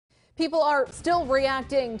People are still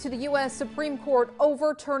reacting to the U.S. Supreme Court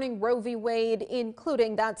overturning Roe v. Wade,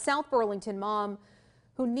 including that South Burlington mom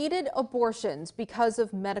who needed abortions because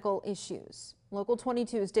of medical issues. Local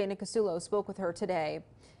 22's Dana Casulo spoke with her today,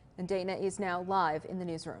 and Dana is now live in the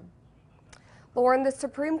newsroom. Lauren, the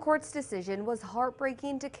Supreme Court's decision was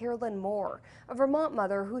heartbreaking to Carolyn Moore, a Vermont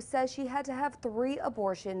mother who says she had to have 3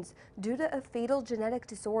 abortions due to a fatal genetic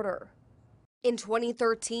disorder. In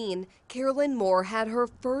 2013, Carolyn Moore had her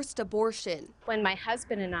first abortion. When my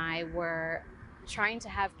husband and I were trying to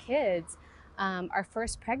have kids, our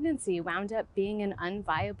first pregnancy wound up being an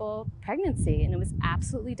unviable pregnancy, and it was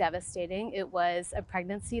absolutely devastating. It was a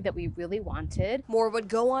pregnancy that we really wanted. Moore would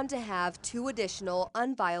go on to have 2 additional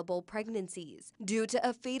unviable pregnancies due to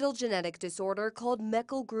a fatal genetic disorder called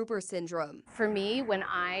Meckel-Gruber syndrome. For me, when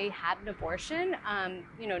I had an abortion,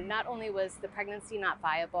 not only was the pregnancy not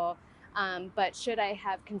viable, but should I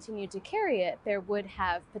have continued to carry it, there would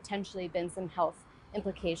have potentially been some health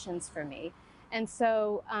implications for me. And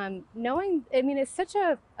so it's such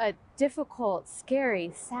a difficult,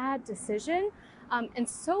 scary, sad decision, and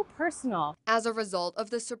so personal. As a result of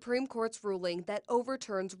the Supreme Court's ruling that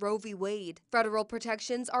overturns Roe v. Wade, federal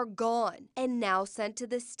protections are gone and now sent to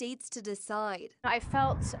the states to decide. I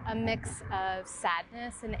felt a mix of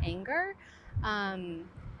sadness and anger.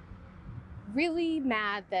 Really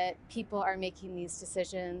mad that people are making these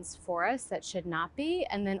decisions for us that should not be,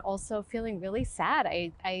 and then also feeling really sad.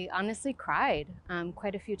 I honestly cried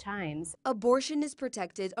quite a few times. Abortion is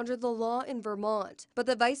protected under the law in Vermont, but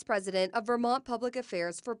the vice president of Vermont Public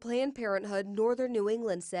Affairs for Planned Parenthood Northern New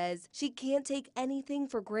England says she can't take anything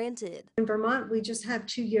for granted. In Vermont, we just have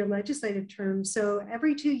 2-year legislative terms, so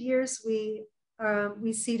every 2 years we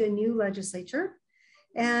seat a new legislature,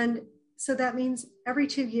 and so that means every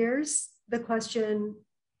 2 years the question,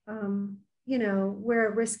 we're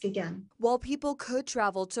at risk again. While people could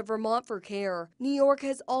travel to Vermont for care, New York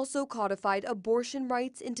has also codified abortion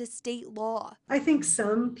rights into state law. I think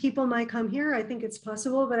some people might come here. I think it's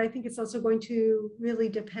possible, but I think it's also going to really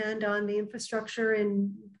depend on the infrastructure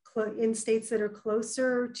in states that are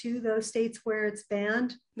closer to those states where it's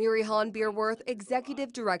banned. Mary Hahn Beerworth,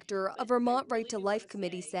 executive director of Vermont Right to Life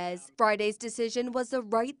Committee, says Friday's decision was the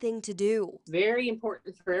right thing to do. It's very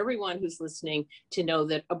important for everyone who's listening to know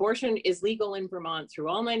that abortion is legal in Vermont through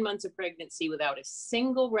all 9 months of pregnancy without a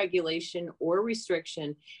single regulation or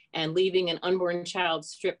restriction, and leaving an unborn child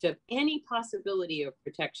stripped of any possibility of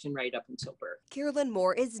protection right up until birth. Carolyn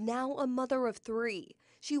Moore is now a mother of 3.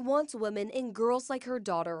 She wants women and girls like her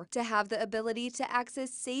daughter to have the ability to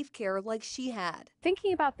access safe care like she had.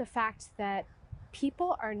 Thinking about the fact that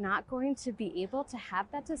people are not going to be able to have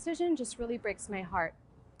that decision just really breaks my heart.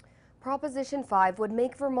 Proposition 5 would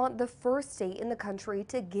make Vermont the first state in the country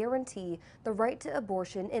to guarantee the right to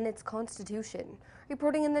abortion in its constitution.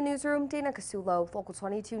 Reporting in the newsroom, Dana Casulo, Local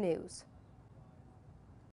 22 News.